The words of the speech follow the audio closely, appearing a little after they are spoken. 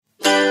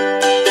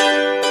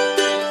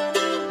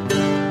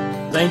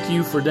Thank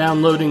you for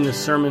downloading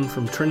this sermon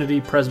from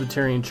Trinity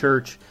Presbyterian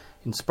Church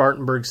in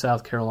Spartanburg,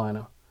 South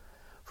Carolina.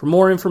 For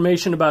more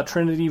information about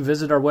Trinity,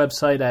 visit our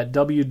website at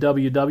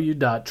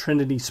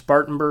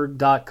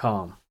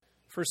www.trinityspartanburg.com.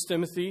 1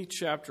 Timothy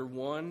chapter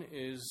 1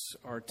 is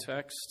our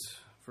text,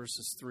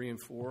 verses 3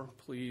 and 4.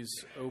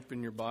 Please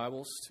open your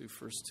Bibles to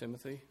 1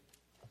 Timothy.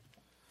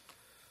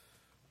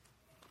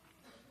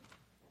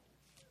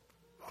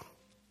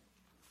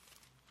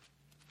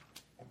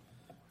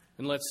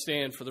 And let's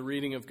stand for the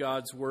reading of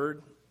God's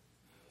Word.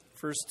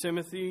 1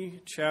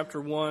 Timothy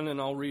chapter 1, and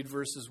I'll read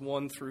verses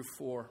 1 through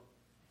 4.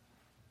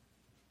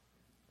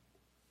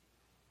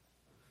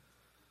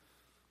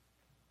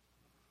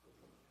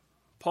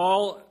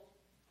 Paul,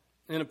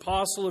 an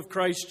apostle of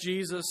Christ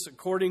Jesus,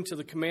 according to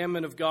the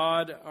commandment of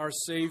God, our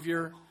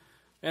Savior,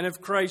 and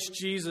of Christ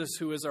Jesus,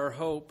 who is our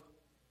hope,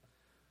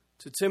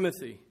 to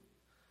Timothy,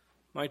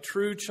 my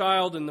true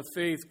child in the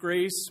faith,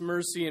 grace,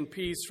 mercy, and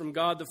peace from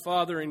God the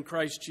Father and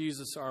Christ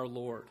Jesus our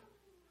Lord.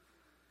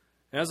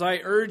 As I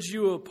urge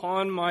you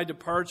upon my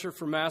departure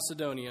from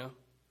Macedonia,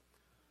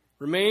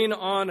 remain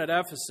on at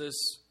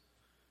Ephesus,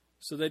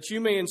 so that you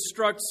may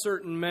instruct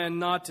certain men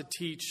not to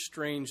teach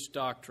strange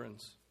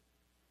doctrines,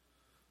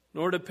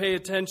 nor to pay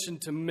attention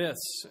to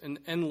myths and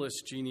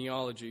endless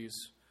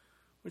genealogies,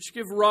 which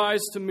give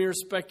rise to mere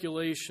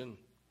speculation,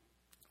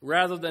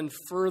 rather than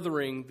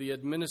furthering the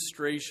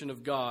administration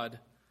of God,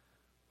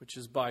 which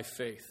is by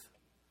faith.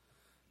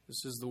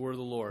 This is the word of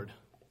the Lord.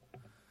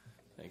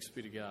 Thanks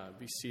be to God.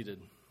 Be seated.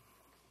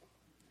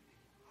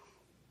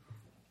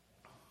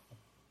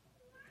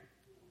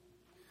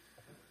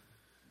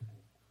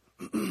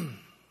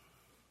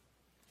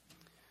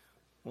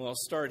 Well, I'll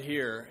start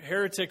here.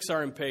 Heretics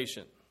are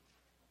impatient.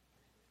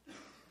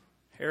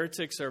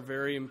 Heretics are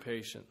very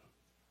impatient.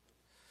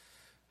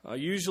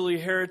 Usually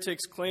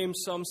heretics claim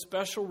some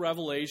special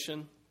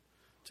revelation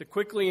to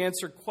quickly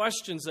answer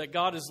questions that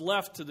God has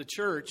left to the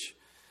church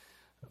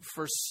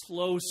for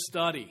slow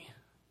study.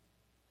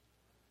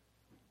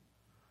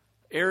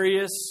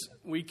 Arius,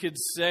 we could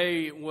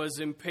say, was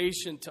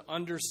impatient to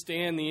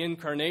understand the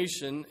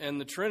incarnation and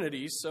the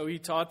Trinity, so he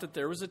taught that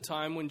there was a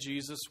time when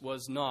Jesus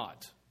was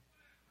not,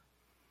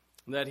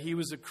 that he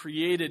was a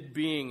created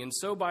being. And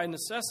so by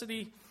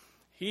necessity,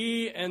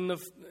 he and the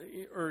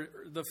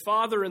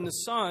Father and the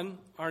Son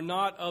are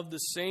not of the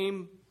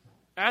same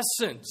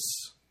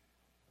essence.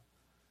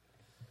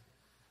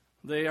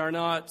 They are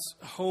not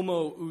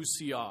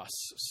homoousios,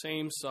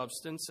 same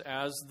substance,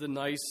 as the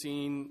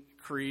Nicene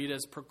Creed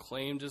has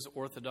proclaimed as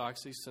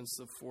orthodoxy since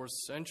the 4th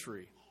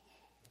century.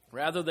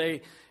 Rather,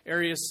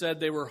 Arius said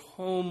they were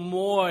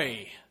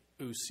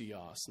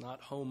homoiousios,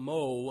 not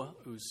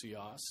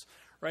homoousios,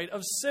 right?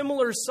 Of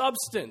similar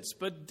substance,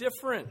 but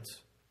different.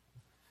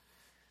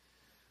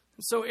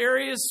 So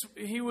Arius,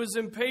 he was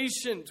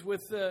impatient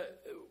with a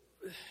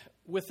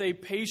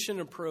patient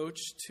approach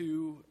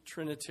to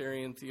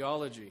Trinitarian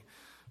theology.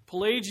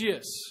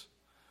 Pelagius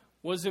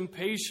was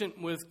impatient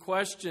with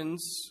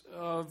questions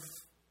of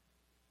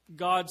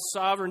God's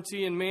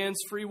sovereignty and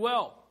man's free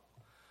will.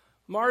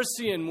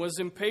 Marcion was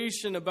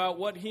impatient about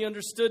what he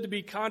understood to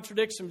be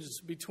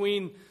contradictions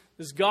between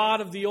this God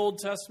of the Old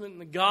Testament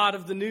and the God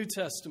of the New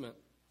Testament.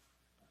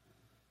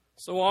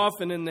 So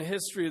often in the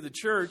history of the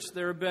church,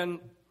 there have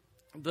been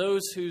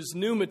those whose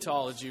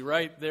pneumatology,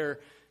 right, their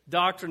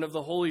doctrine of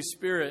the Holy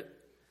Spirit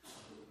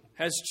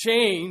has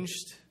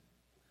changed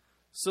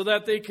so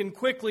that they can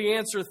quickly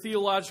answer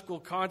theological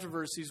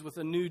controversies with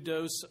a new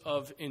dose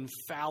of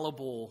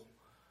infallible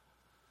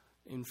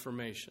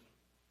information.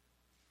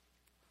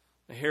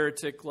 A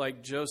heretic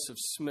like Joseph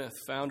Smith,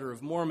 founder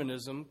of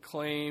Mormonism,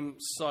 claimed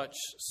such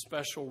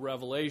special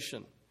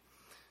revelation.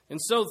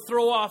 And so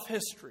throw off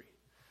history.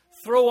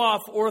 Throw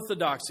off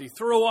orthodoxy,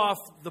 throw off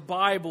the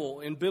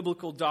Bible and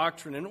biblical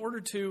doctrine in order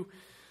to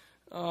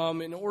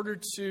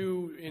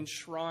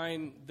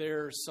enshrine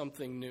there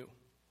something new.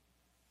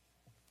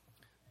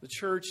 The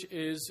church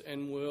is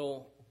and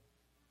will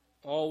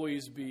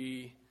always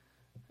be,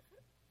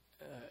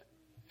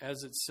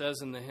 as it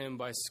says in the hymn,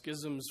 by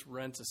schisms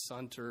rent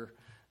asunder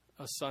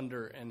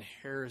and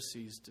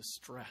heresies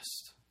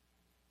distressed.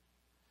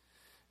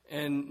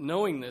 And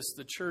knowing this,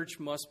 the church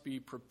must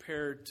be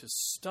prepared to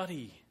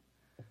study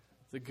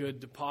the good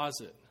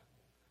deposit,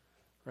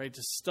 right?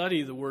 To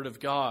study the Word of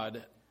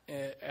God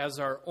as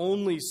our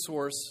only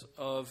source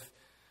of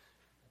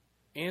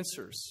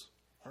answers,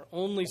 our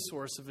only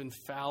source of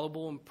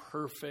infallible and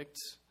perfect,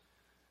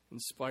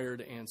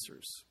 inspired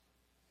answers.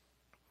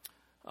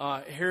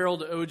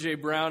 Harold O.J.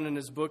 Brown, in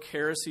his book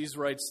Heresies,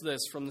 writes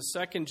this: from the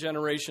second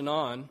generation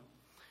on,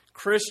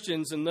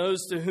 Christians and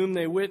those to whom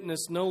they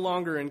witnessed no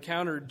longer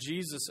encountered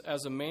Jesus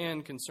as a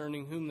man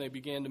concerning whom they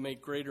began to make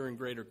greater and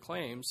greater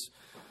claims,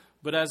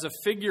 but as a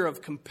figure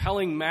of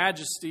compelling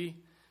majesty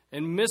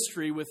and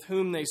mystery with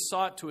whom they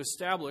sought to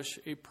establish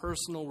a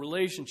personal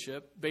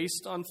relationship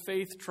based on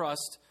faith,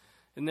 trust,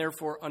 and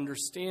therefore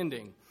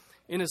understanding.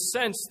 In a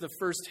sense, the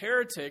first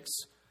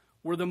heretics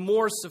were the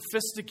more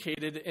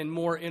sophisticated and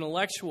more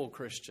intellectual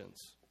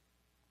Christians.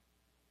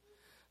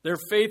 Their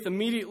faith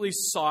immediately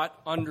sought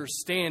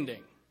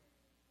understanding.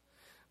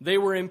 They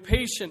were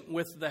impatient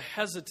with the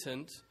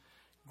hesitant,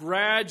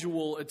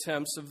 gradual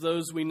attempts of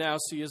those we now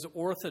see as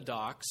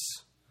orthodox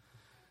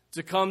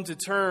to come to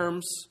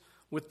terms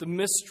with the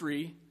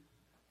mystery,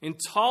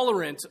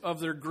 intolerant of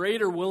their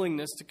greater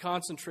willingness to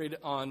concentrate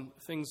on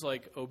things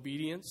like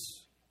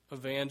obedience,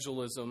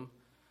 evangelism,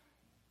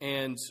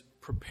 and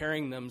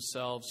preparing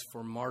themselves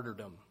for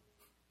martyrdom.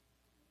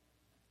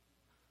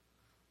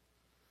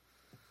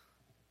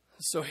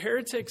 So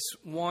heretics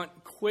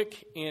want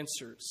quick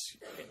answers.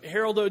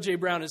 Harold O.J.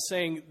 Brown is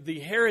saying the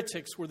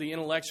heretics were the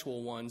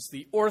intellectual ones.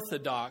 The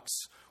orthodox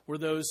were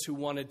those who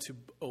wanted to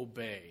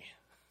obey.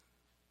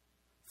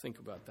 Think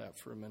about that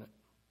for a minute.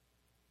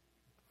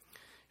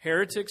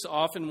 Heretics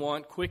often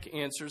want quick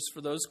answers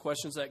for those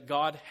questions that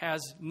God has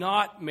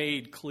not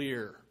made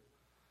clear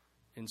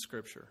in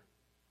Scripture.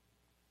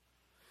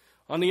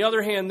 On the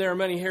other hand, there are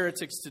many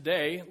heretics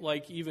today,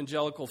 like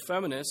evangelical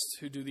feminists,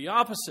 who do the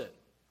opposite.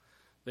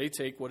 They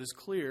take what is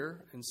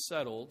clear and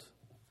settled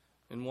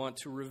and want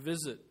to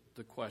revisit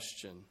the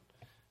question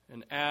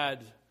and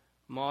add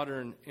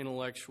modern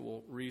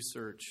intellectual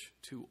research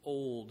to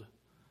old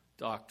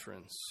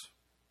doctrines.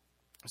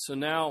 So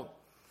now,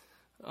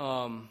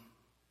 now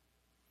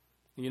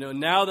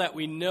that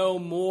we know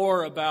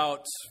more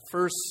about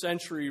first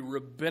century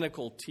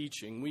rabbinical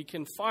teaching, we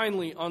can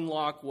finally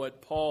unlock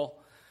what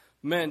Paul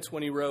meant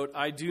when he wrote,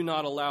 "I do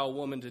not allow a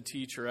woman to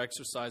teach or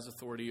exercise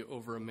authority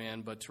over a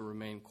man, but to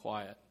remain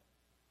quiet."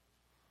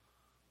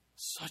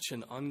 Such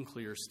an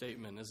unclear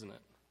statement, isn't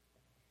it?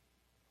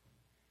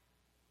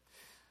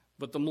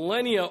 But the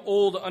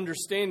millennia-old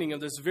understanding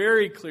of this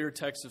very clear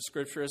text of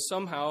Scripture has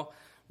somehow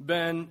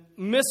been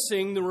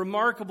missing the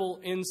remarkable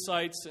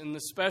insights and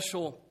the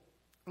special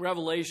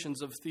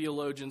revelations of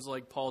theologians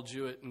like Paul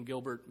Jewett and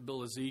Gilbert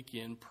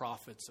Bilezikian,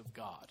 prophets of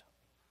God.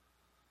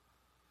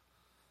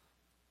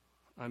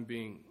 I'm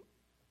being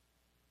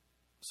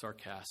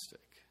sarcastic.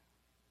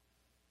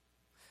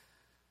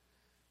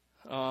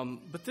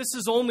 But this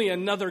is only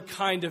another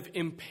kind of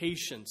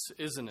impatience,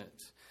 isn't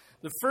it?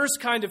 The first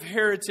kind of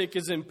heretic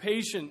is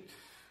impatient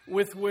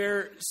with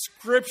where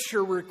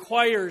Scripture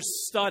requires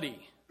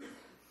study.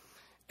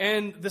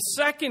 And the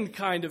second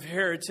kind of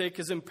heretic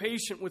is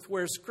impatient with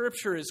where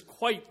Scripture is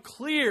quite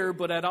clear,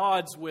 but at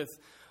odds with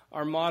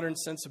our modern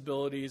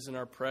sensibilities and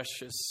our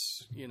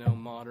precious,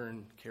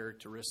 modern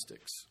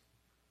characteristics.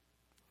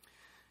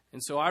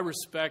 And so I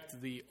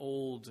respect the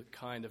old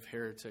kind of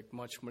heretic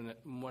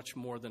much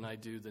more than I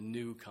do the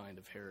new kind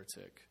of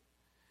heretic.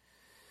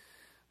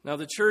 Now,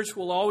 the church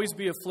will always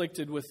be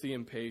afflicted with the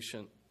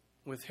impatient,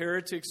 with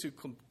heretics who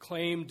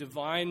claim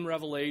divine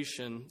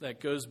revelation that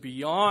goes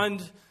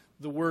beyond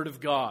the Word of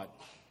God.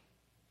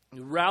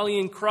 The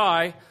rallying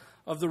cry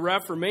of the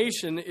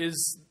Reformation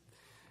is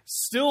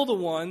still the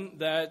one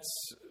that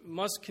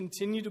must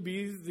continue to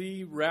be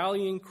the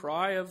rallying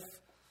cry of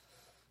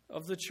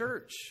the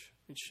church.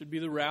 It should be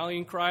the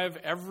rallying cry of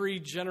every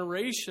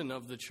generation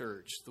of the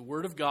church, the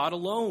Word of God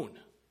alone.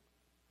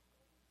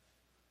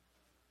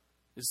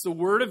 It's the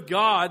Word of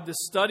God, the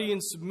study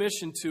and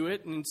submission to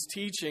it and its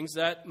teachings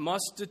that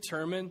must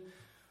determine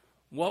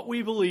what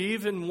we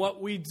believe and what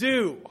we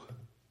do.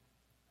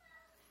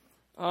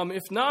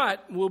 If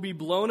not, we'll be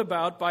blown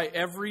about by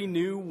every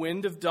new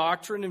wind of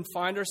doctrine and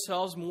find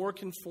ourselves more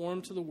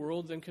conformed to the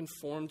world than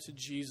conformed to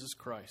Jesus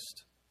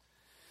Christ.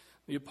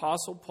 The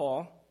Apostle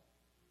Paul,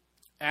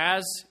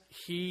 as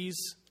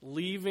he's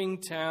leaving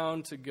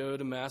town to go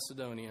to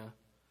Macedonia,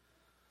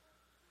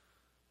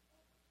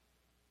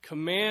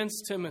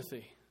 commands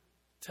Timothy,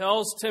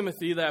 tells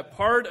Timothy that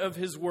part of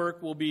his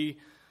work will be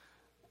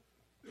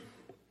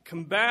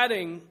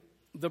combating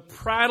the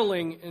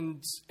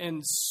prattling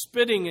and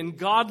spitting and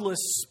godless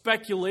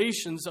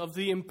speculations of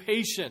the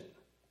impatient.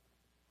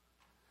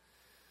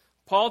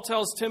 Paul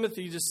tells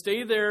Timothy to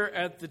stay there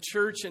at the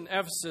church in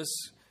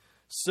Ephesus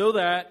so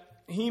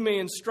that he may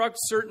instruct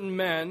certain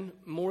men,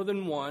 more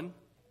than one,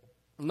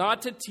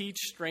 not to teach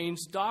strange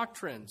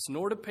doctrines,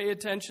 nor to pay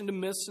attention to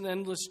myths and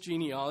endless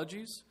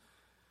genealogies,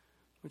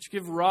 which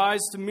give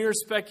rise to mere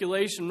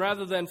speculation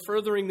rather than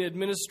furthering the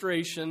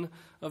administration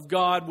of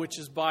God, which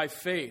is by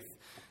faith.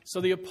 So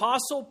the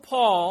Apostle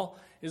Paul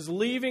is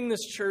leaving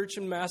this church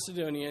in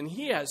Macedonia, and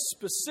he has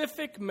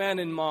specific men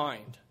in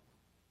mind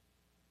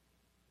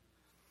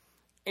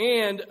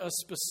and a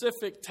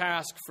specific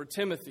task for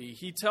Timothy.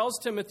 He tells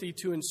Timothy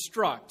to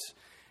instruct,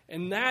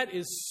 and that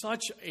is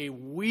such a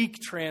weak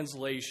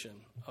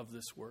translation of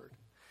this word.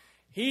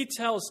 He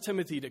tells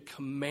Timothy to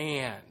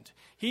command.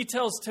 He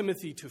tells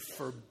Timothy to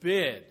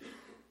forbid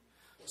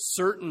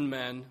certain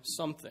men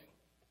something.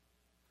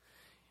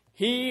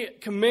 He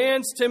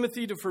commands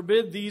Timothy to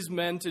forbid these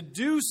men to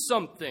do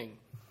something.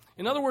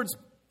 In other words,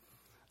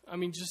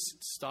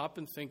 just stop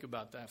and think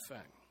about that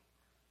fact.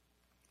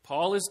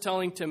 Paul is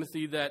telling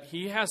Timothy that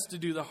he has to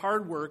do the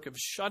hard work of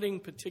shutting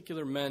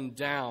particular men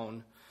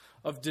down,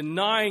 of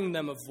denying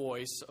them a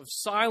voice, of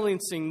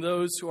silencing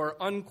those who are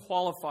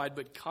unqualified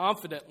but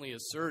confidently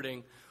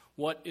asserting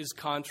what is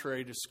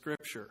contrary to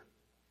Scripture.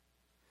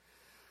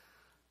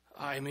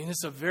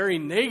 It's a very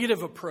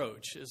negative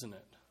approach, isn't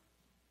it?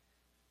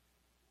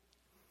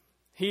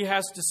 he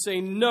has to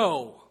say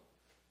no.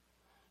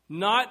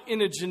 Not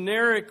in a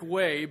generic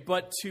way,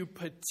 but to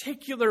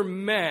particular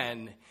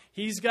men.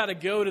 He's got to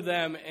go to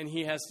them and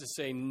he has to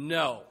say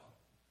no.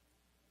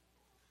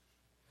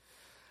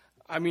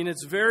 I mean,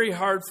 it's very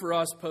hard for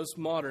us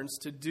postmoderns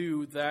to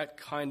do that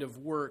kind of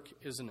work,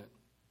 isn't it?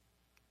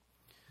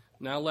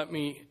 Now let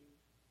me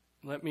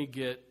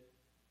get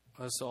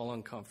us all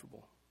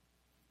uncomfortable.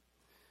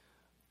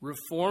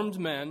 Reformed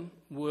men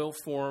will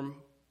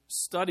form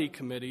study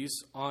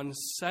committees on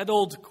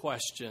settled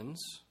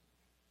questions,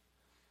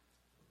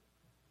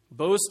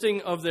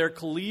 boasting of their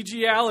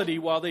collegiality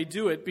while they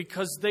do it,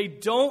 because they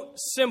don't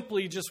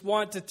simply just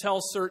want to tell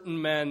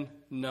certain men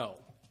no.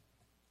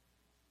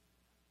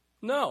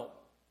 No.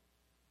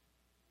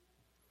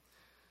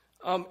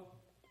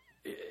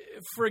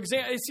 For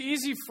example, it's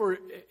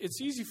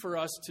easy for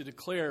us to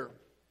declare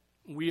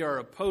we are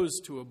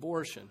opposed to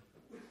abortion.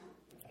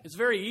 It's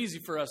very easy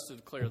for us to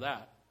declare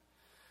that.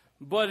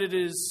 But it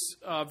is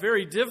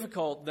very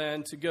difficult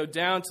then to go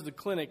down to the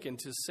clinic and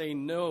to say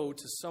no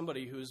to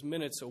somebody who is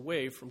minutes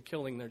away from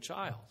killing their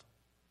child.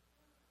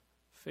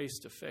 Face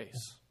to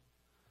face.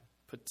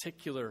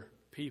 Particular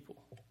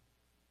people.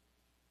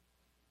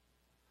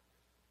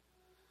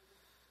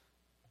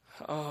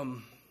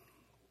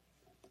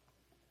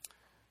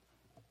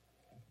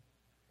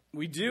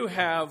 We do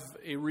have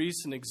a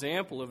recent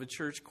example of a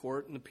church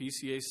court and the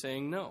PCA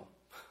saying no.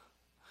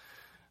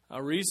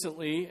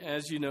 Recently,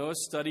 as you know, a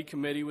study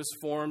committee was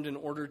formed in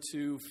order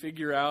to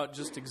figure out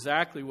just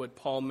exactly what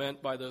Paul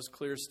meant by those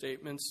clear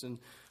statements in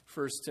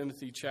 1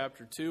 Timothy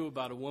chapter 2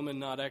 about a woman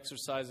not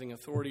exercising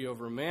authority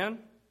over a man.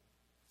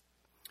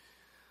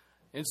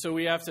 And so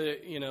we have to,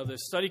 the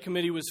study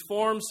committee was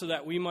formed so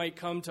that we might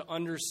come to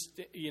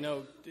understand,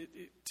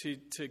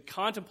 to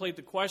contemplate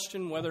the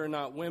question whether or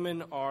not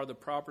women are the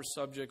proper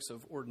subjects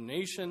of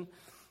ordination.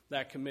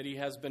 That committee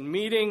has been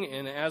meeting,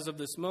 and as of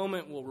this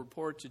moment, will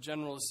report to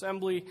General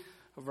Assembly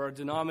of our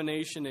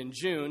denomination in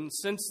June.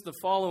 Since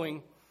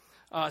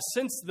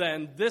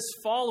then, this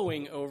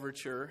following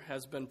overture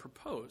has been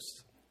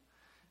proposed,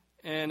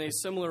 and a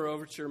similar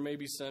overture may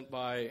be sent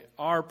by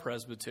our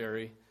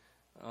presbytery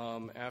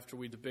after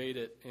we debate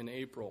it in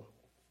April.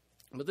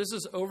 But this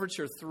is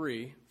Overture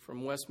 3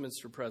 from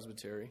Westminster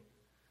Presbytery,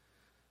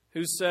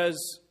 who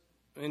says,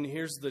 and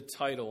here's the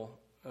title.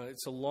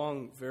 It's a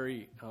long,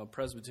 very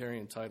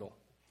Presbyterian title,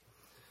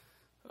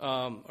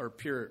 or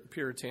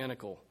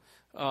puritanical.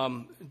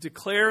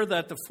 Declare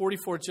that the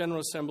 44th General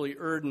Assembly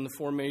erred in the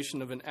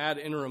formation of an ad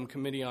interim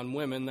committee on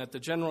women, that the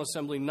General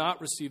Assembly not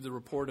receive the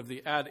report of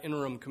the ad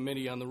interim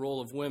committee on the role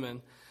of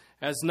women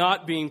as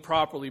not being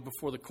properly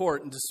before the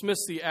court, and dismiss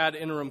the ad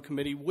interim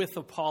committee with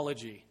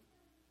apology.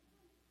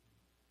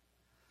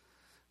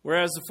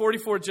 Whereas the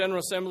 44th General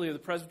Assembly of the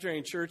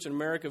Presbyterian Church in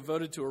America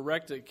voted to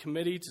erect a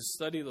committee to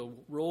study the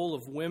role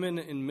of women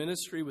in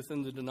ministry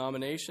within the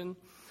denomination,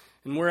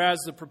 and whereas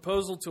the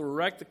proposal to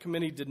erect the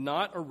committee did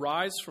not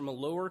arise from a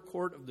lower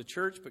court of the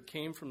church but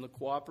came from the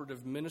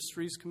Cooperative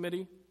Ministries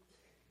Committee,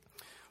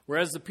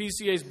 whereas the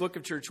PCA's Book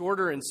of Church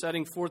Order, in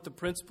setting forth the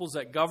principles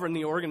that govern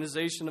the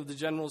organization of the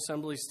General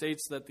Assembly,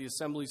 states that the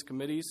Assembly's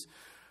committees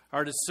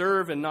are to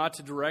serve and not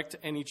to direct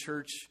any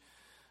church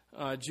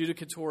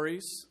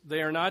judicatories.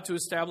 They are not to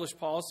establish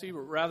policy,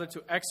 but rather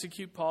to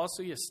execute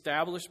policy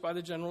established by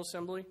the General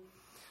Assembly.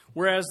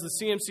 Whereas the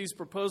CMC's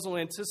proposal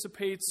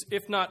anticipates,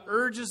 if not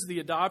urges, the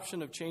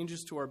adoption of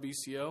changes to our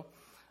BCO,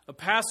 a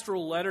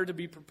pastoral letter to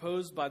be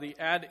proposed by the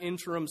ad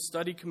interim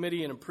study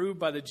committee and approved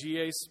by the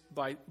GA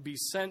be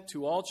sent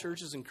to all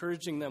churches,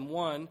 encouraging them,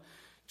 1,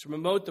 to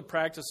promote the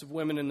practice of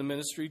women in the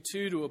ministry,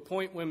 2, to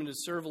appoint women to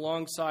serve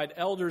alongside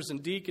elders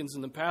and deacons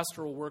in the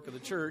pastoral work of the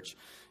church,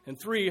 and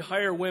 3,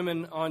 hire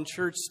women on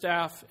church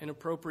staff in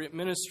appropriate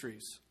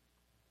ministries.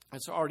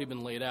 That's already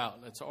been laid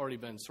out. That's already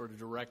been sort of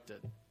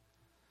directed.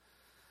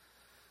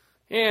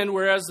 And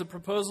whereas the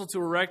proposal to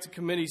erect a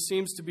committee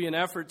seems to be an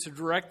effort to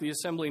direct the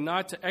Assembly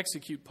not to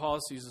execute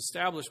policies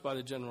established by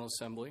the General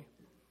Assembly,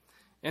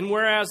 and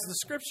whereas the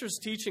Scriptures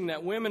teaching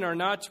that women are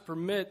not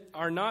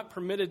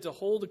permitted to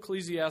hold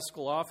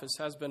ecclesiastical office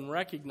has been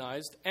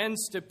recognized and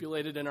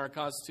stipulated in our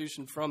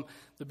Constitution from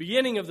the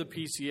beginning of the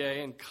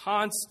PCA and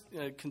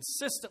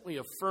consistently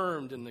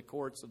affirmed in the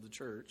courts of the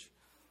church.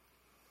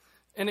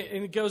 And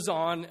it goes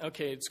on,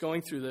 okay, it's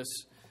going through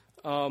this.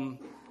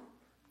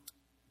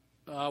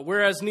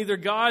 Whereas neither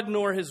God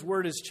nor His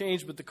Word has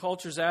changed, but the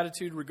culture's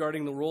attitude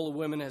regarding the role of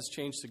women has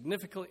changed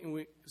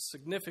significantly.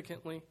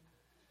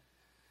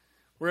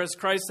 Whereas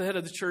Christ, the head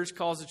of the church,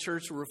 calls the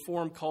church to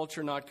reform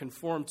culture, not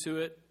conform to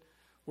it.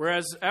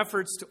 Whereas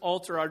efforts to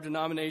alter our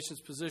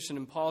denomination's position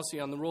and policy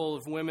on the role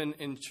of women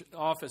in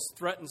office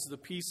threatens the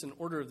peace and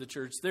order of the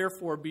church,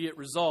 therefore be it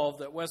resolved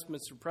that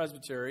Westminster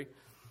Presbytery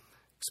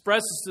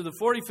expresses to the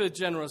 45th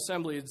General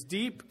Assembly its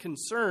deep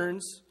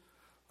concerns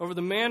over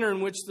the manner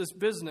in which this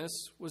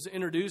business was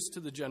introduced to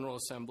the General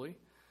Assembly,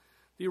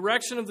 the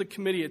erection of the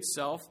committee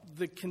itself,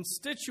 the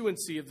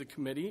constituency of the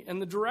committee, and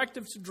the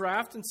directive to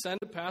draft and send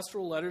a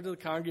pastoral letter to the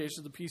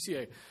congregation of the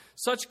PCA.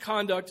 Such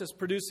conduct is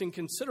producing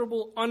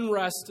considerable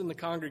unrest in the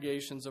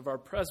congregations of our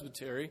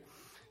presbytery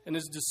and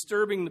is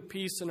disturbing the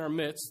peace in our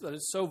midst that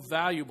is so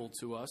valuable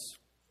to us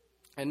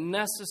and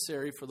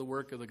necessary for the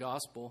work of the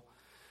gospel.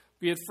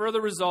 Be it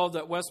further resolved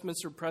that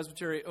Westminster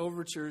Presbytery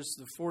overtures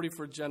the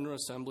 44th General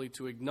Assembly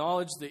to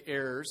acknowledge the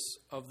errors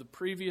of the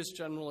previous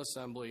General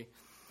Assembly,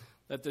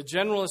 that the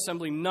General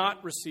Assembly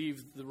not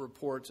receive the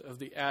report of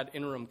the ad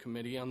interim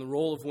committee on the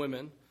role of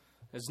women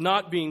as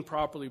not being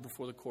properly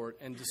before the court,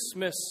 and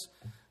dismiss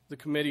the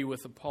committee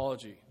with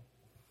apology.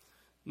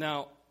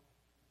 Now,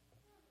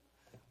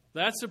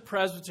 that's a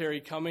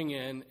presbytery coming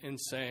in and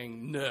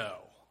saying, no,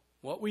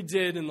 what we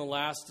did in the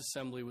last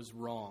assembly was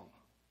wrong.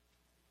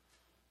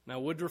 Now,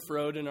 Woodruff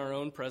Road in our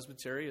own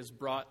presbytery has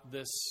brought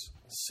this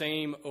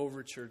same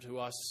overture to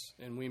us,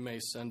 and we may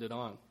send it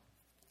on.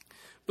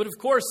 But of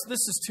course, this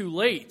is too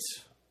late.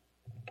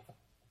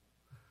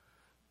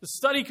 The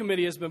study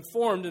committee has been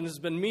formed and has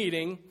been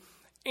meeting,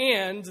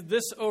 and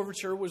this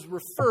overture was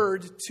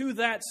referred to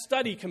that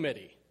study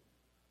committee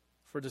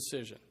for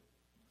decision.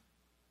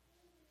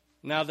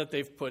 Now that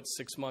they've put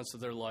 6 months of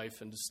their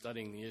life into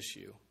studying the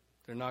issue,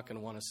 they're not going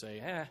to want to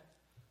say,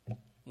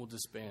 we'll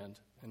disband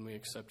and we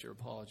accept your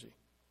apology.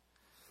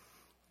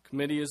 The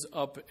committee is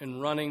up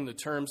and running. The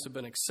terms have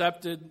been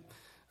accepted.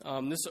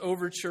 This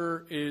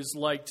overture is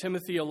like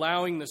Timothy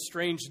allowing the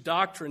strange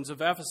doctrines of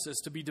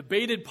Ephesus to be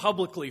debated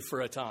publicly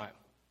for a time.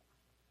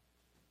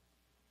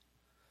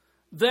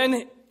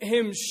 Then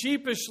him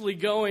sheepishly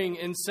going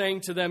and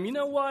saying to them, you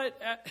know what?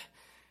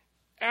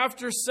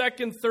 After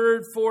second,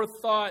 third, fourth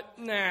thought,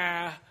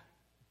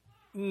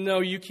 no,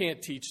 you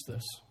can't teach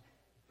this.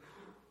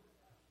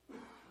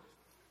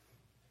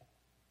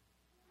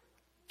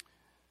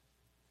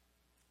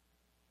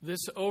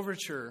 This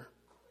overture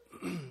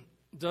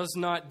does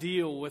not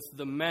deal with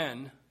the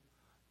men,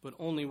 but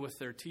only with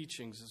their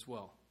teachings as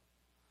well.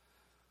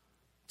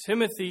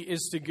 Timothy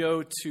is to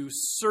go to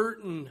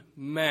certain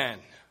men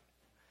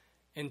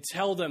and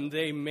tell them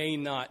they may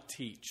not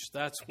teach.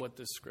 That's what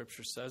this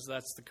scripture says.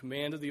 That's the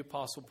command of the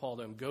Apostle Paul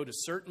to them. Go to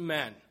certain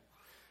men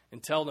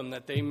and tell them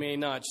that they may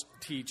not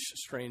teach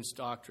strange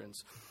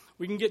doctrines.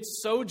 We can get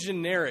so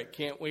generic,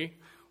 can't we?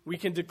 We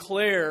can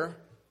declare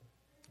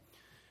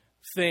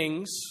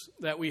things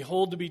that we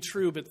hold to be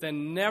true, but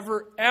then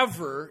never,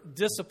 ever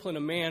discipline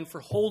a man for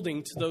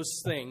holding to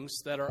those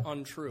things that are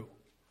untrue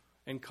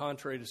and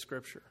contrary to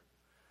Scripture.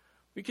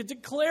 We could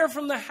declare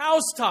from the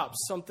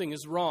housetops something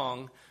is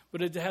wrong,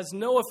 but it has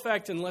no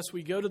effect unless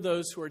we go to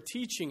those who are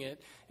teaching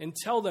it and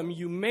tell them,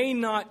 you may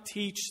not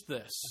teach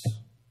this.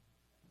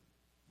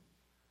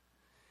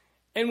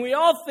 And we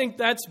all think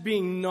that's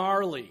being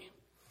gnarly,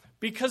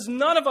 because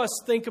none of us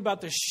think about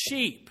the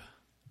sheep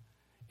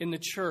in the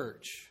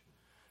church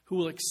who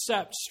will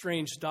accept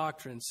strange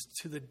doctrines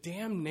to the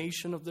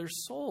damnation of their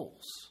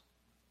souls.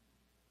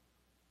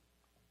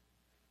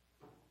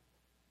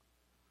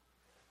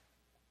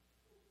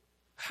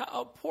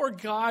 Poor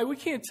guy, we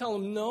can't tell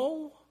him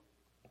no.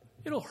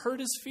 It'll hurt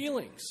his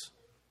feelings.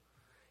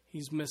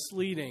 He's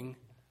misleading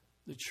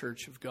the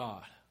church of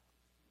God.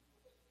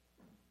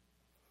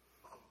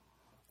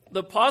 The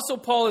Apostle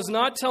Paul is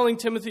not telling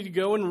Timothy to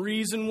go and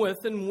reason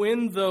with and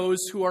win those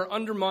who are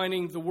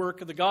undermining the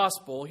work of the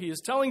gospel. He is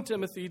telling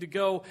Timothy to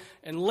go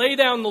and lay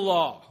down the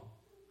law.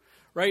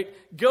 Right?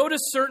 Go to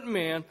certain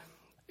men,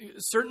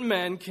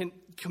 can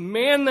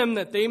command them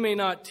that they may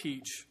not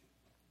teach.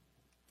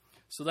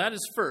 So that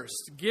is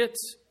first. Get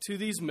to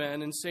these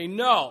men and say,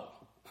 no,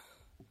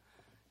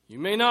 you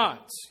may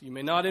not. You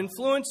may not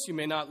influence, you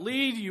may not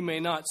lead, you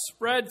may not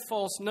spread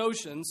false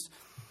notions.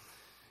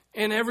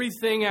 And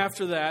everything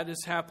after that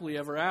is happily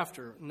ever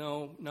after.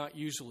 No, not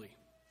usually.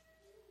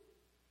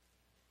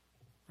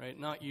 Right?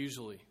 Not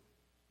usually.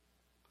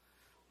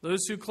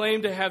 Those who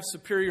claim to have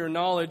superior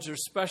knowledge or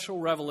special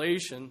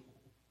revelation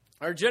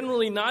are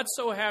generally not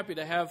so happy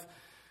to have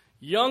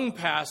young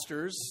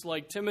pastors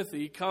like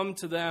Timothy come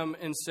to them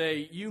and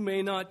say, you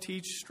may not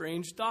teach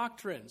strange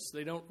doctrines.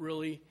 They don't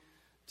really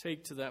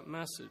take to that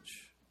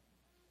message.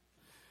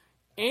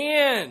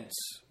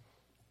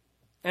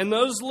 And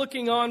those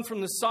looking on from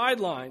the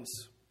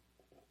sidelines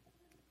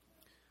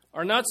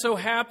are not so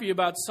happy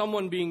about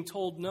someone being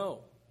told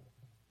no.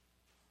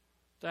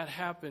 That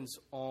happens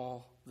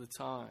all the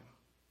time.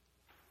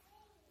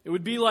 It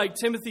would be like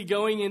Timothy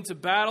going into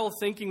battle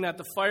thinking that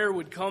the fire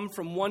would come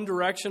from one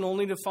direction,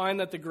 only to find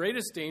that the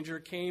greatest danger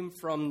came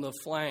from the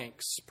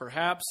flanks,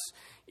 perhaps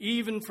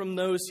even from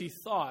those he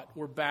thought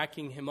were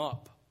backing him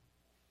up.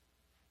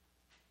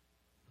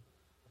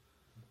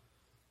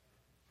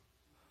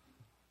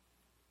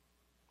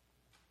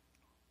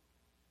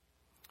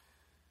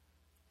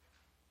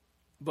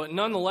 But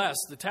nonetheless,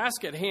 the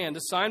task at hand,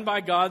 assigned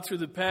by God through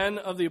the pen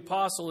of the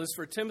apostle, is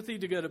for Timothy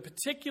to go to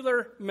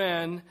particular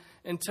men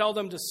and tell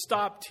them to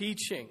stop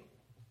teaching.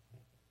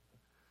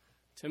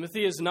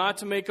 Timothy is not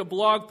to make a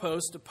blog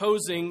post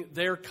opposing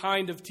their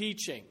kind of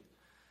teaching.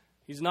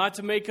 He's not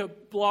to make a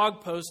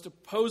blog post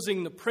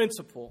opposing the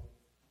principle.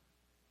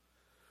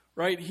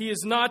 right? He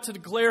is not to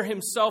declare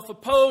himself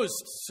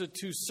opposed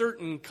to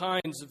certain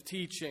kinds of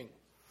teaching.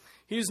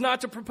 He is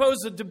not to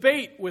propose a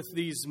debate with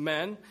these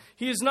men.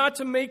 He is not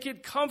to make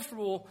it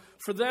comfortable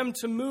for them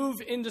to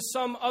move into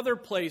some other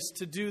place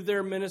to do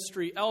their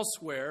ministry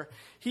elsewhere.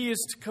 He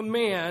is to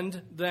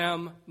command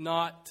them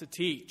not to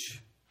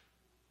teach.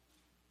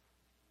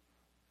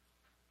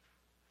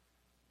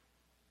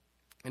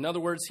 In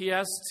other words, he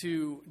has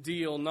to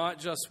deal not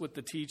just with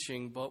the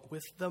teaching, but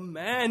with the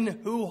men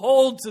who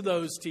hold to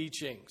those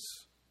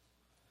teachings.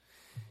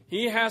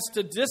 He has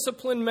to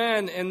discipline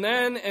men and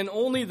then, and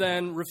only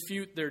then,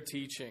 refute their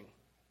teaching.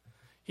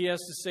 He has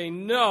to say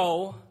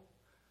no,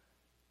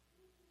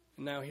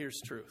 and now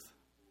here's truth.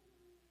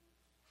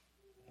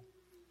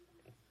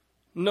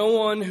 No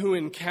one who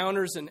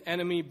encounters an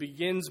enemy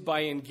begins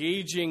by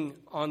engaging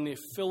on the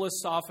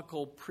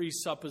philosophical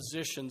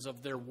presuppositions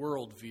of their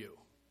worldview.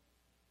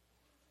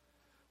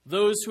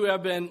 Those who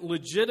have been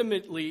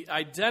legitimately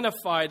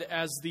identified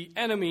as the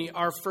enemy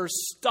are first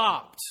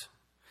stopped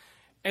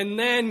and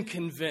then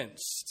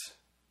convinced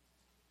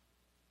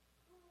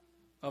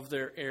of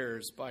their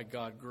errors by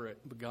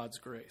God's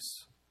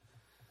grace.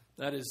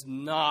 That is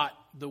not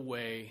the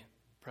way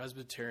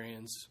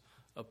Presbyterians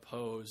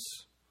oppose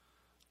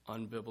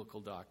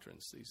unbiblical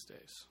doctrines these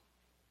days.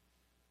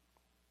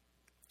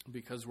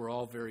 Because we're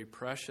all very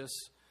precious,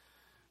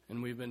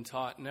 and we've been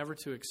taught never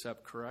to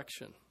accept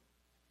correction.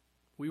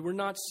 We were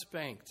not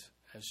spanked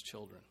as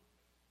children.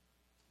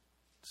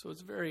 So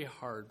it's very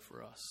hard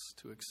for us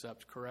to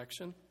accept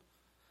correction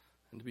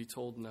and to be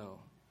told no.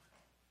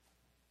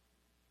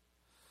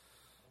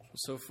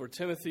 So for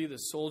Timothy, the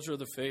soldier of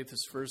the faith,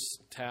 his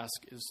first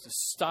task is to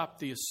stop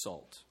the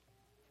assault.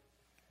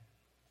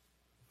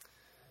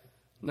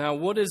 Now,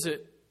 what is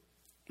it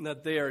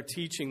that they are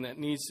teaching that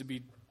needs to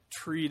be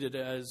treated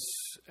as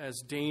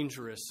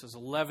dangerous, as a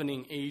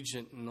leavening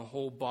agent in the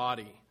whole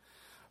body?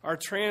 Our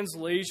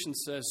translation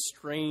says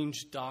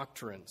strange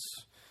doctrines.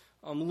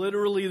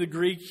 Literally, the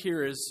Greek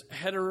here is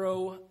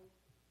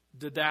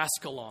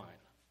heterodidaskalon.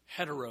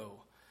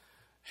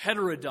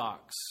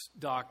 Heterodox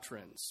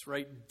doctrines,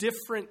 right?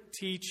 Different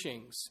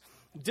teachings.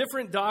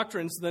 Different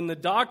doctrines than the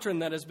doctrine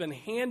that has been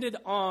handed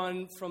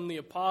on from the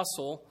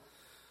apostle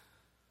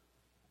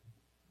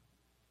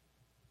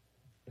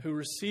who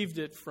received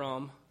it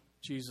from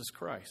Jesus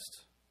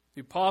Christ.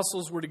 The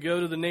apostles were to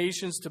go to the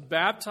nations to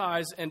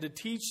baptize and to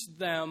teach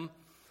them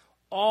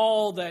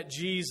all that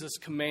Jesus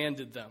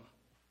commanded them.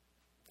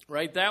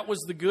 Right? That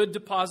was the good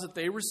deposit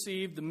they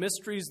received, the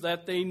mysteries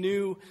that they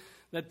knew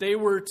that they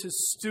were to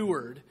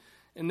steward.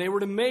 And they were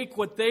to make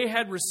what they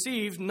had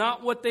received,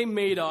 not what they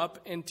made up,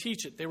 and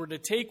teach it. They were to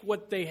take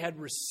what they had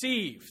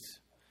received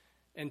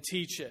and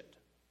teach it.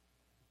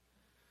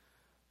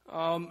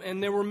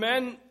 And there were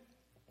men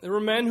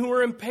who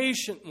were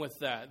impatient with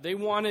that. They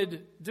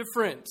wanted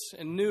different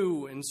and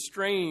new and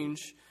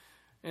strange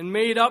and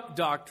made up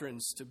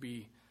doctrines to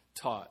be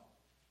taught.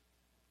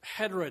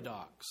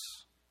 Heterodox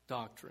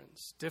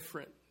doctrines,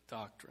 different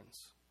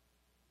doctrines.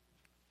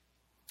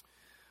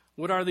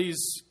 What are these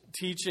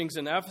teachings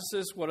in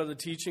Ephesus? What are the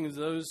teachings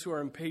of those who are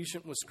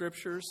impatient with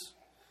Scriptures?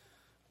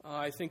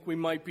 I think we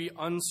might be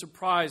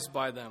unsurprised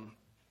by them.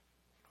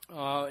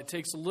 It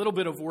takes a little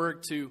bit of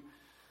work to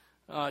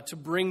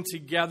bring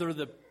together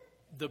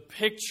the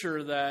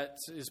picture that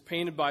is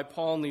painted by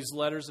Paul in these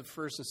letters of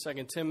 1st and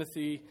 2nd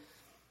Timothy.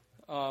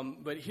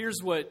 But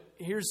here's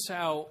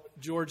how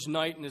George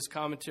Knight in his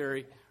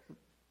commentary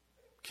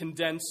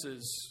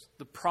condenses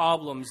the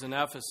problems in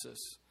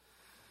Ephesus.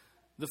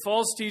 The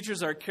false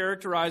teachers are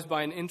characterized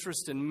by an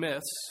interest in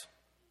myths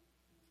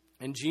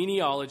and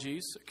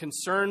genealogies,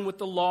 concern with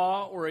the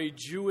law or a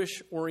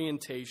Jewish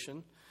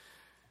orientation,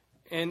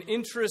 an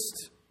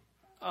interest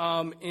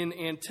in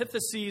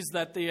antitheses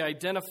that they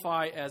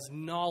identify as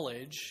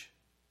knowledge,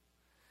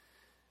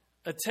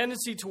 a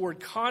tendency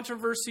toward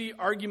controversy,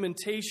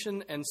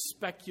 argumentation, and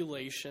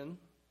speculation,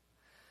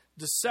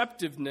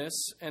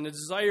 deceptiveness, and a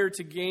desire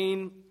to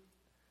gain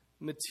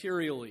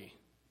materially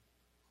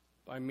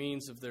by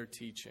means of their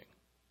teaching.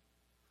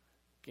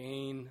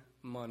 Gain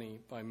money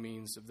by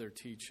means of their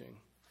teaching.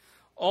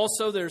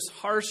 Also, there's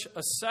harsh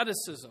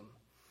asceticism,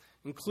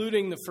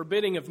 including the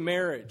forbidding of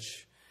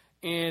marriage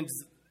and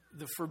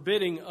the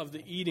forbidding of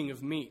the eating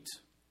of meat.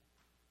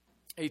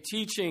 A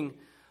teaching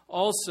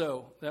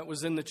also that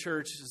was in the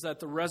church is that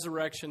the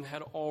resurrection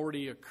had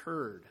already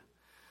occurred.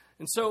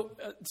 And so,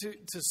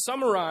 to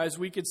summarize,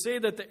 we could say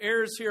that the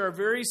errors here are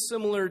very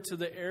similar to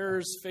the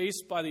errors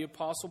faced by the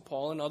Apostle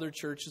Paul and other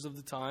churches of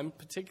the time,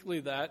 particularly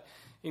that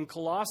in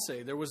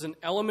Colossae. There was an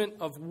element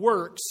of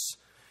works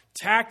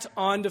tacked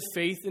onto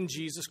faith in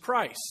Jesus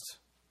Christ.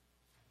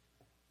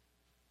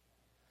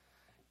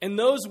 And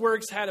those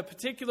works had a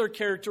particular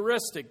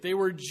characteristic. They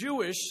were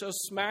Jewish, so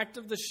smacked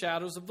of the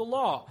shadows of the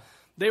law.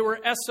 They were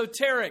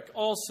esoteric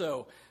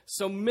also,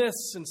 so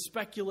myths and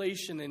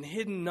speculation and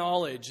hidden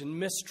knowledge and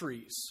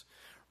mysteries.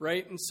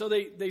 Right? And so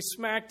they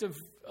smacked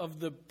of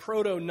the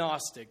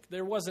proto-Gnostic.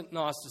 There wasn't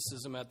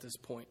Gnosticism at this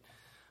point.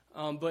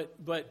 But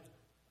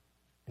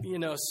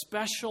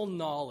special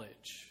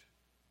knowledge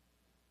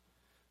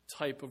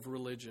type of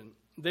religion.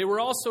 They were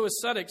also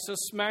ascetics, so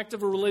smacked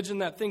of a religion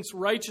that thinks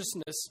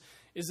righteousness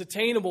is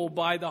attainable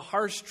by the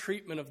harsh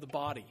treatment of the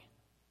body.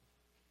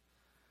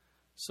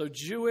 So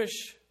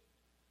Jewish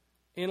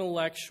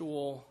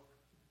intellectual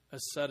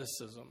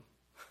asceticism.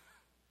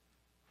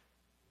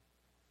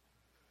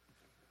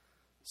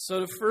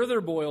 So to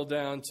further boil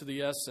down to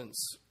the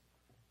essence,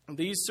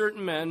 these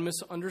certain men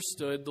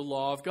misunderstood the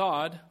law of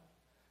God,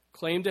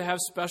 claimed to have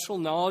special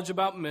knowledge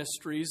about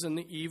mysteries and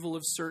the evil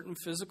of certain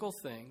physical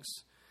things.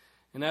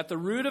 And at the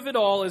root of it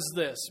all is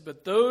this: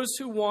 but those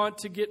who want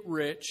to get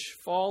rich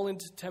fall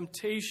into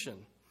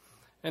temptation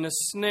and a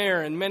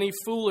snare and many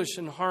foolish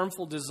and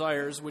harmful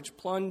desires which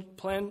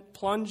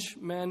plunge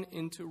men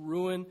into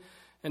ruin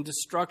and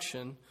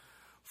destruction.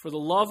 For the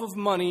love of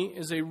money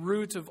is a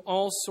root of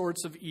all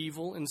sorts of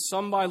evil, and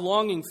some by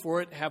longing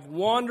for it have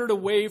wandered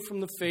away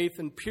from the faith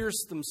and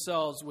pierced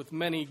themselves with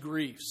many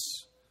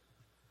griefs.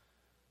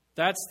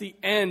 That's the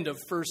end of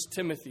 1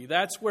 Timothy.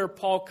 That's where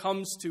Paul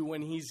comes to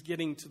when he's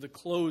getting to the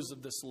close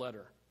of this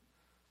letter.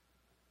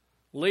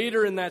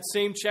 Later in that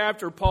same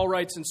chapter, Paul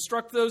writes,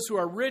 "Instruct those who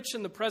are rich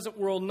in the present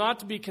world not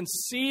to be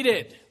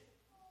conceited,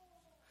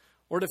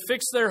 or to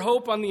fix their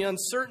hope on the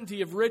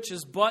uncertainty of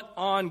riches, but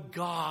on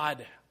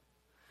God,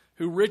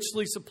 who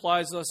richly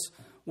supplies us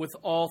with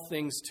all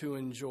things to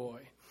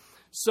enjoy."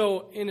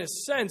 So, in a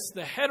sense,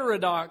 the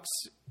heterodox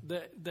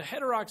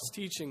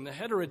teaching, the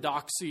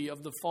heterodoxy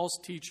of the false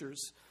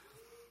teachers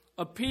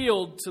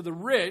appealed to the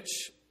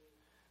rich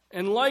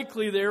and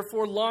likely,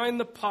 therefore, lined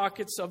the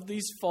pockets of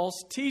these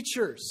false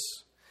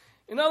teachers.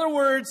 In other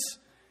words,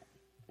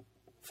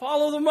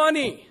 follow the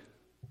money.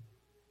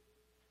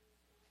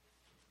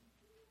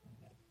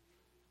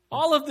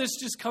 All of this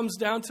just comes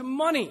down to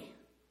money.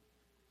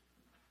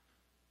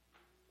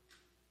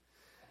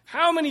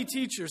 How many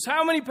teachers,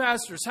 how many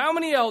pastors, how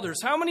many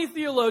elders, how many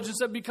theologians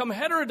have become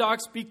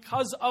heterodox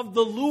because of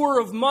the lure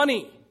of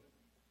money?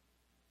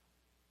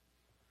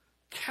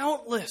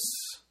 Countless.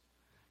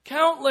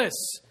 Countless.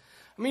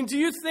 I mean, do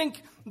you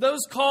think those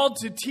called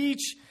to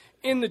teach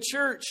in the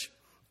church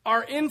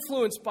are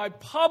influenced by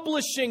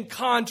publishing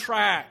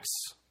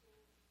contracts?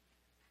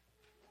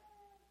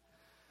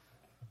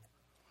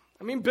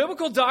 I mean,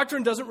 biblical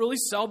doctrine doesn't really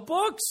sell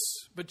books,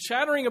 but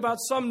chattering about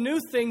some new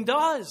thing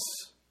does.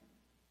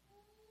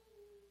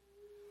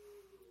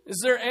 Is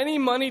there any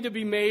money to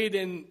be made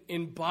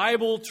in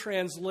Bible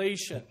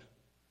translation?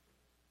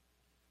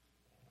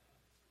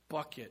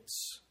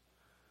 Buckets.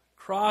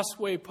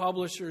 Crossway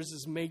Publishers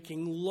is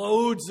making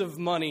loads of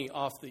money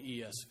off the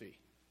ESV.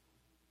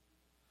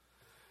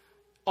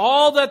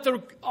 All that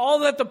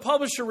the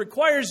publisher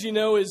requires,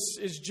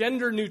 is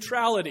gender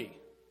neutrality.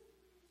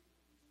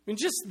 I mean,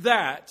 just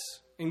that,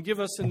 and give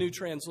us a new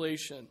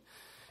translation.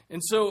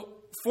 And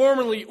so,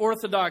 formerly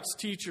Orthodox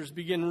teachers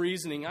begin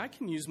reasoning, I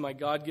can use my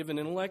God-given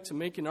intellect to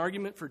make an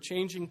argument for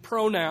changing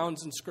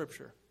pronouns in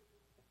Scripture.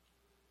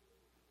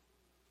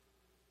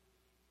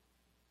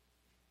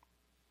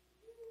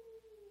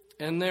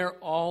 And they're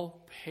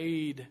all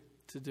paid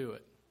to do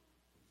it.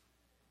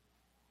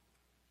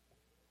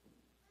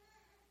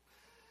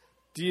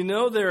 Do you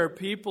know there are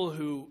people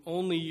who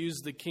only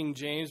use the King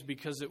James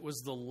because it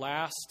was the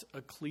last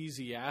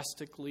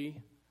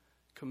ecclesiastically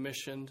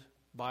commissioned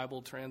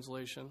Bible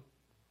translation,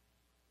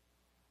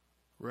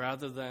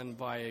 rather than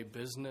by a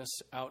business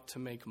out to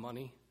make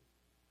money?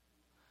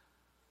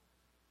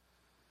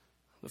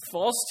 The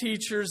false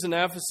teachers in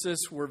Ephesus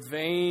were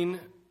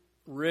vain,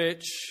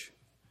 rich,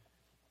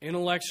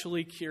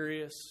 intellectually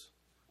curious,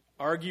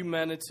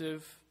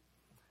 argumentative,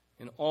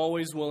 and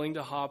always willing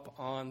to hop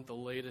on the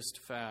latest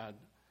fad.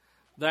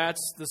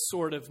 That's the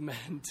sort of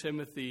men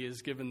Timothy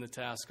is given the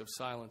task of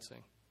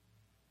silencing.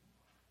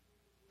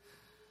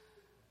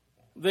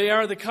 They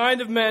are the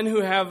kind of men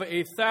who have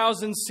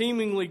 1,000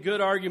 seemingly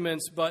good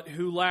arguments, but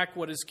who lack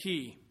what is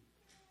key: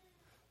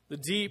 the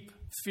deep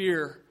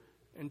fear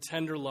and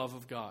tender love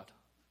of God.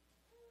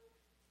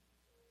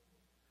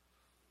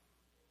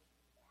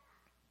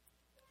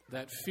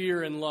 That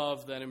fear and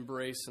love that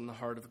embrace in the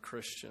heart of a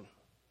Christian.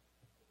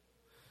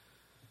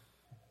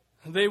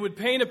 They would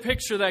paint a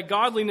picture that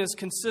godliness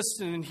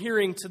consisted in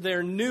adhering to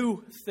their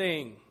new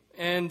thing.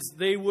 And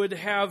they would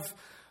have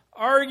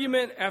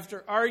argument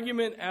after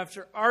argument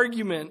after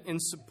argument in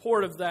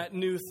support of that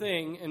new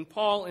thing. And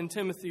Paul and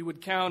Timothy would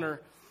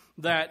counter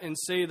that and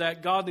say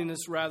that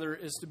godliness rather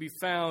is to be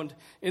found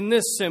in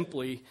this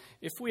simply: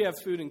 if we have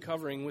food and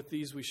covering, with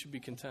these we should be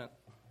content.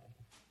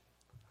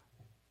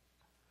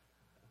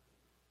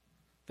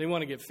 They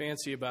want to get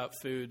fancy about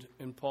food,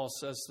 and Paul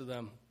says to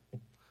them,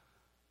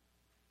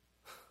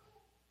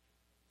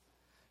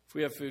 if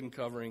we have food and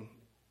covering,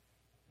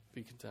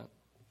 be content.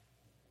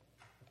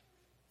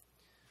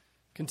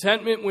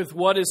 Contentment with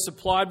what is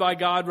supplied by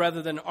God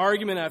rather than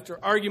argument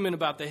after argument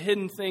about the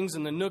hidden things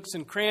and the nooks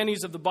and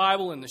crannies of the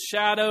Bible and the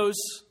shadows.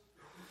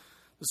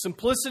 The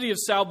simplicity of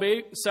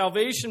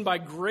salvation by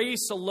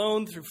grace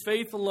alone, through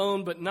faith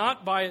alone, but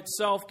not by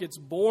itself, gets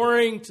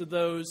boring to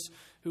those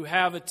who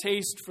have a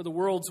taste for the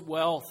world's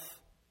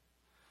wealth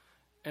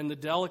and the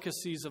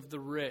delicacies of the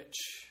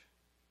rich.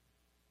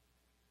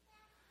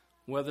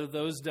 whether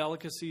those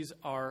delicacies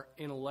are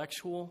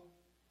intellectual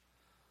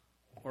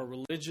or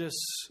religious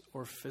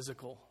or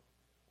physical.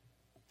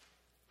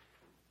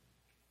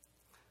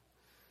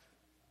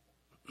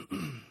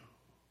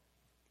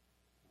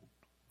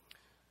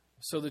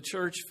 So the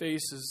church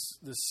faces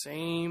the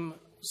same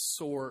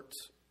sort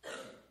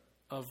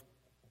of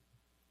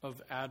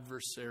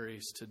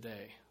adversaries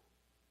today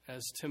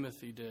as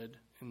Timothy did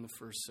in the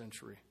first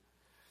century,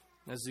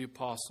 as the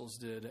apostles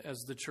did, as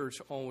the church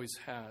always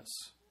has.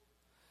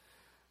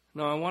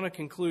 Now I want to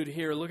conclude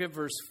here. Look at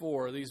verse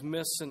 4, these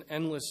myths and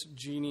endless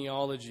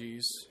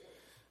genealogies.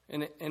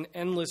 And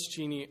endless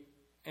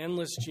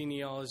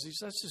genealogies,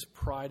 that's just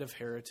pride of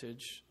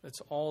heritage. That's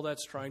all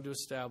that's trying to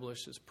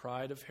establish is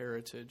pride of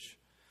heritage.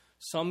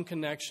 Some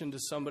connection to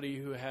somebody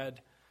who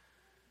had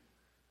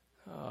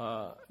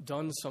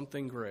done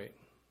something great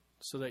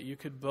so that you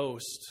could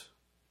boast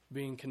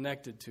being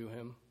connected to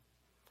him.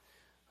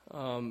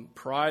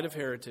 Pride of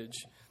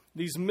heritage.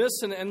 These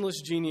myths and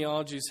endless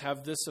genealogies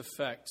have this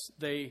effect.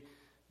 They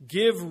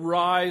give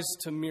rise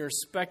to mere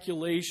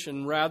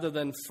speculation rather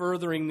than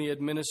furthering the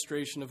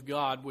administration of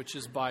God, which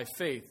is by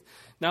faith.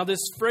 Now,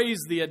 this phrase,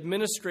 the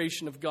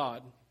administration of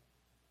God,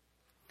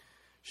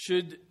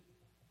 should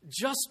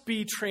just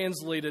be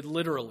translated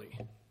literally,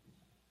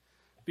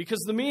 because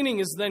the meaning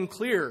is then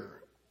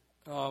clear.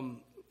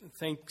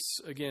 Thanks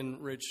again,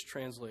 rich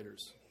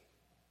translators.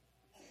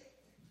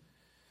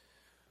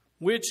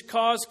 Which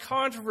cause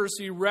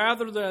controversy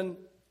rather than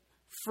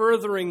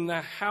furthering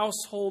the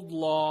household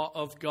law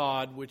of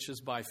God, which is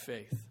by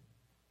faith.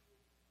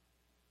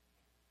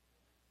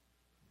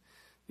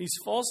 These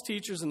false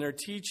teachers and their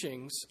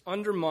teachings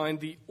undermine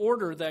the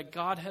order that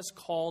God has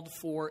called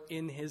for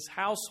in his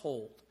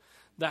household,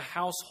 the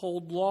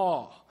household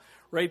law,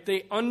 right?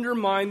 They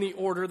undermine the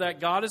order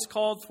that God has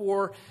called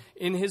for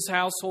in his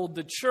household,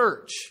 the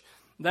church.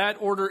 That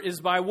order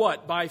is by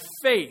what? By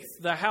faith.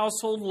 The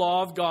household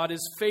law of God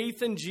is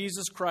faith in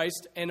Jesus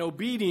Christ and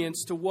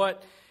obedience to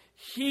what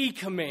he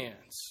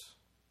commands.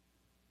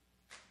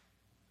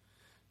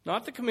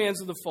 Not the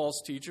commands of the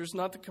false teachers,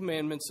 not the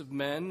commandments of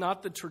men,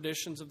 not the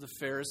traditions of the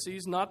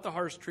Pharisees, not the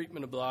harsh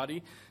treatment of the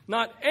body,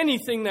 not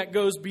anything that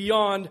goes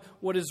beyond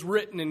what is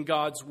written in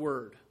God's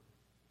word.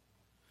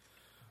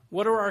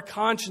 What are our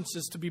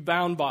consciences to be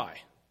bound by?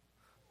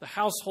 The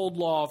household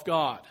law of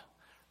God,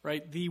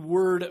 right? The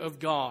word of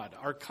God.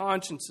 Our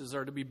consciences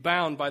are to be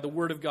bound by the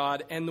word of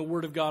God and the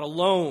word of God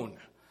alone.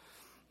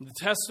 The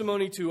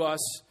testimony to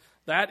us,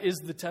 that is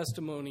the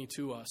testimony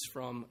to us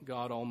from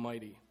God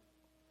Almighty.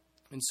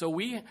 And so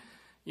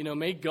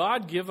may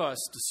God give us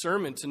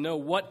discernment to know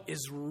what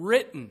is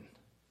written.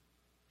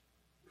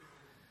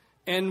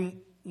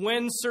 And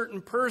when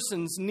certain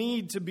persons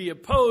need to be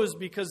opposed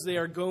because they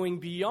are going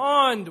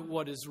beyond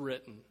what is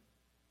written.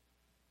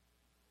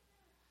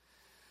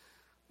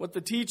 What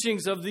the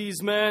teachings of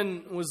these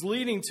men was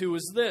leading to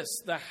was this: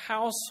 the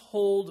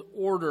household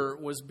order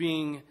was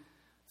being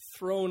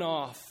thrown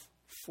off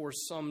for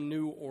some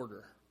new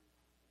order,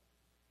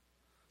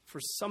 for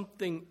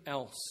something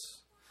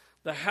else.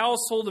 The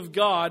household of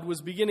God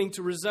was beginning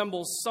to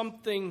resemble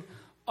something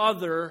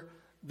other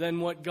than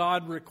what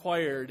God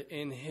required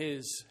in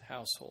his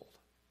household.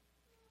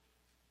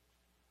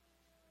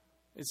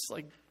 It's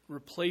like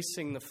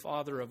replacing the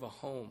father of a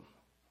home.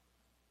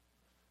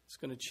 It's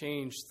going to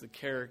change the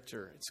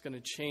character. It's going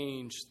to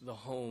change the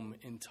home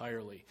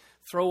entirely.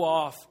 Throw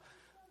off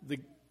the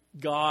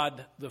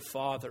God, the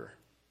Father,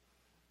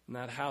 and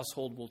that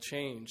household will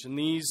change. And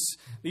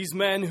these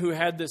men who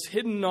had this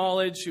hidden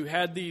knowledge, who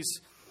had these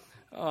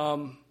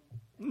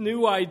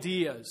new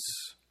ideas,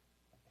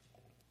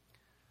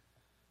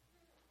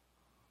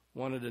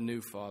 wanted a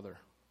new father.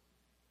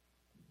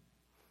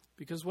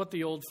 Because what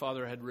the old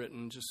father had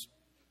written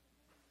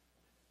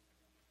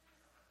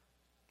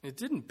it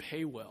didn't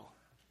pay well.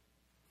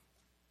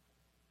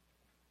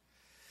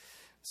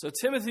 So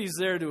Timothy's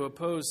there to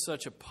oppose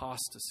such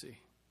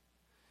apostasy.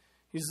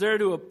 He's there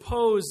to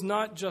oppose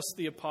not just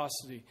the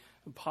apostasy.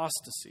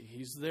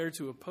 He's there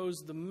to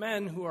oppose the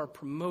men who are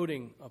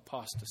promoting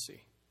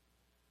apostasy.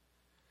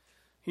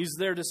 He's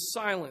there to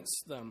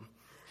silence them.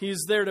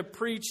 He's there to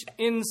preach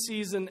in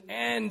season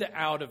and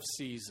out of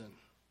season.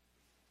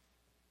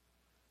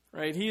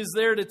 Right? He is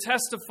there to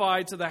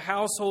testify to the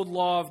household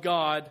law of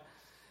God,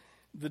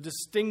 the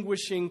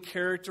distinguishing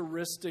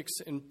characteristics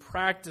and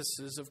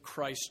practices of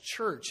Christ's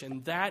church.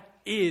 And that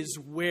is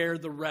where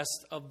the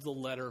rest of the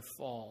letter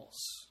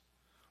falls.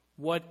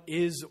 What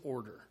is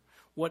order?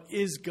 What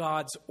is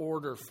God's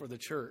order for the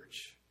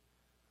church?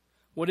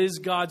 What is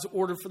God's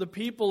order for the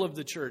people of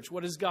the church?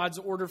 What is God's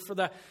order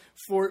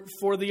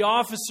for the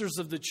officers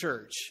of the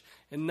church?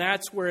 And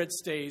that's where it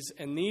stays.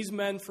 And these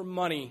men for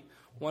money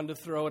wanted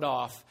to throw it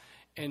off.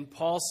 And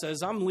Paul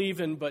says, I'm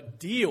leaving, but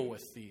deal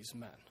with these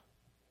men.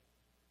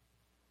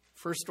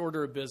 First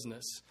order of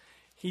business.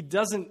 He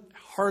doesn't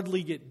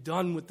hardly get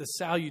done with the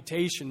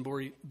salutation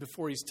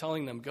before he's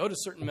telling them, go to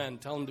certain men,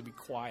 tell them to be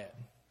quiet.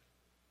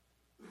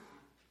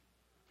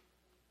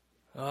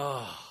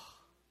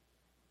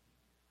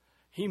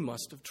 He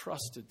must have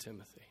trusted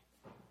Timothy.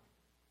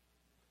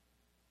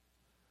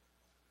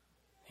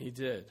 He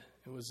did.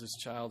 It was his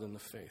child in the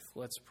faith.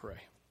 Let's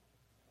pray.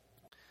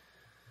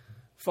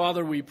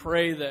 Father, we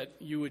pray that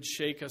you would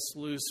shake us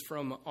loose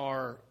from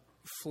our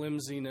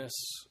flimsiness,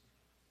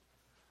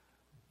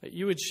 that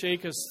you would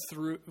shake us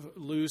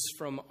loose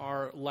from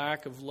our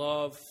lack of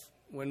love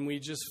when we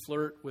just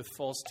flirt with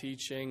false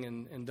teaching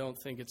and don't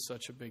think it's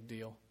such a big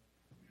deal.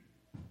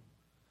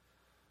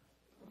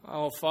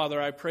 Oh,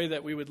 Father, I pray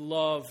that we would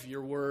love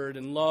your word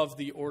and love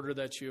the order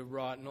that you have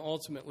brought and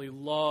ultimately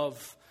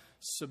love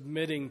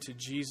submitting to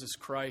Jesus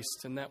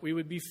Christ, and that we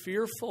would be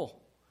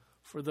fearful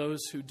for those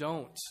who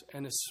don't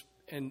and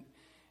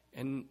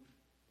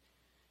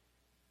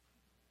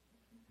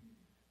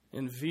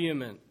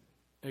vehement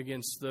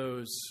against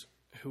those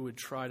who would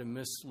try to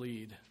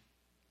mislead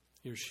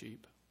your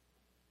sheep.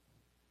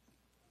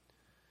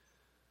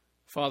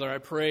 Father, I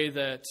pray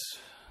that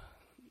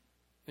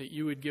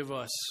you would give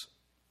us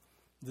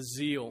the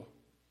zeal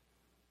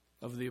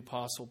of the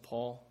Apostle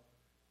Paul,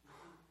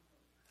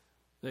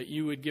 that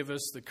you would give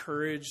us the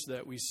courage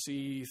that we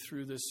see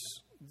through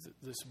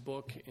this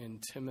book in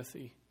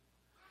Timothy,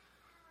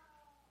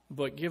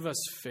 but give us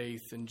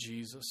faith in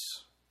Jesus.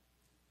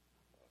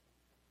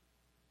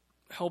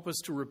 Help us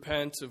to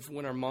repent of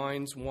when our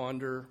minds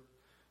wander,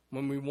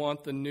 when we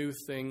want the new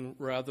thing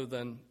rather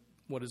than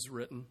what is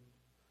written.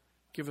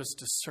 Give us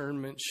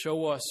discernment.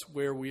 Show us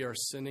where we are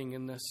sinning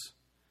in this,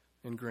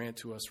 and grant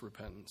to us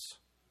repentance.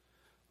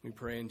 We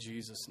pray in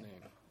Jesus'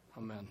 name.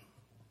 Amen.